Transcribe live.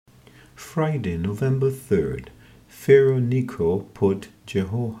Friday, November 3rd, Pharaoh Necho put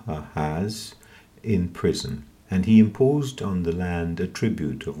Jehoahaz in prison, and he imposed on the land a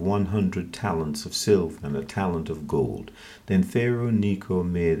tribute of 100 talents of silver and a talent of gold. Then Pharaoh Necho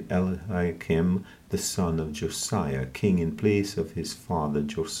made Eliakim, the son of Josiah, king in place of his father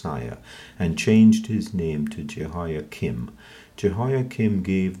Josiah, and changed his name to Jehoiakim. Jehoiakim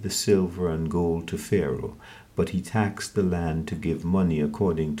gave the silver and gold to Pharaoh, but he taxed the land to give money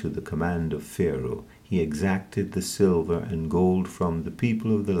according to the command of Pharaoh. He exacted the silver and gold from the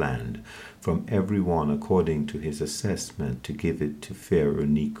people of the land, from every one according to his assessment, to give it to Pharaoh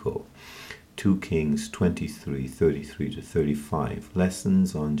Necho. 2 Kings 23:33-35.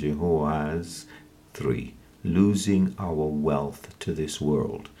 Lessons on Jehoahaz 3. Losing our wealth to this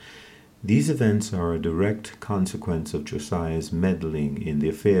world. These events are a direct consequence of Josiah's meddling in the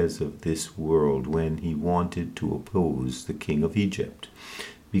affairs of this world when he wanted to oppose the king of Egypt.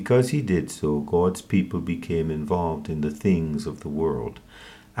 Because he did so, God's people became involved in the things of the world.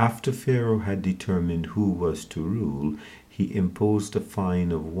 After Pharaoh had determined who was to rule, he imposed a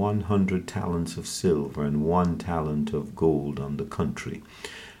fine of 100 talents of silver and 1 talent of gold on the country.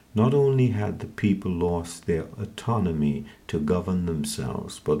 Not only had the people lost their autonomy to govern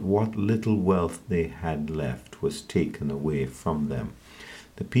themselves, but what little wealth they had left was taken away from them.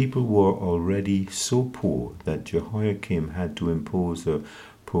 The people were already so poor that Jehoiakim had to impose a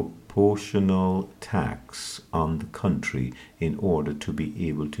proportional tax on the country in order to be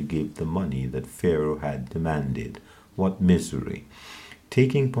able to give the money that Pharaoh had demanded. What misery!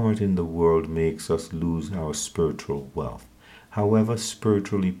 Taking part in the world makes us lose our spiritual wealth. However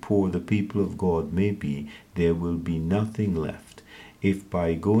spiritually poor the people of God may be, there will be nothing left. If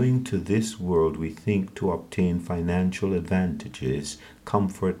by going to this world we think to obtain financial advantages,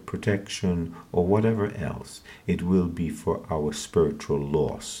 comfort, protection, or whatever else, it will be for our spiritual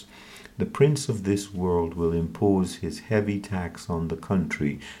loss. The prince of this world will impose his heavy tax on the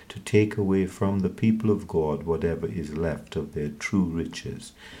country to take away from the people of God whatever is left of their true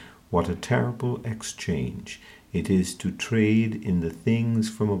riches. What a terrible exchange! It is to trade in the things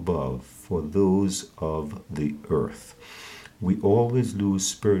from above for those of the earth. We always lose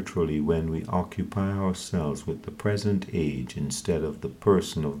spiritually when we occupy ourselves with the present age instead of the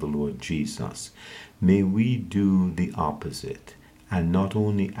person of the Lord Jesus. May we do the opposite, and not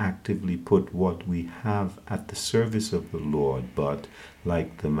only actively put what we have at the service of the Lord, but,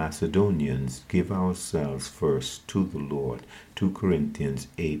 like the Macedonians, give ourselves first to the Lord. 2 Corinthians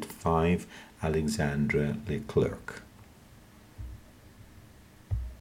 8:5, Alexandra Leclerc.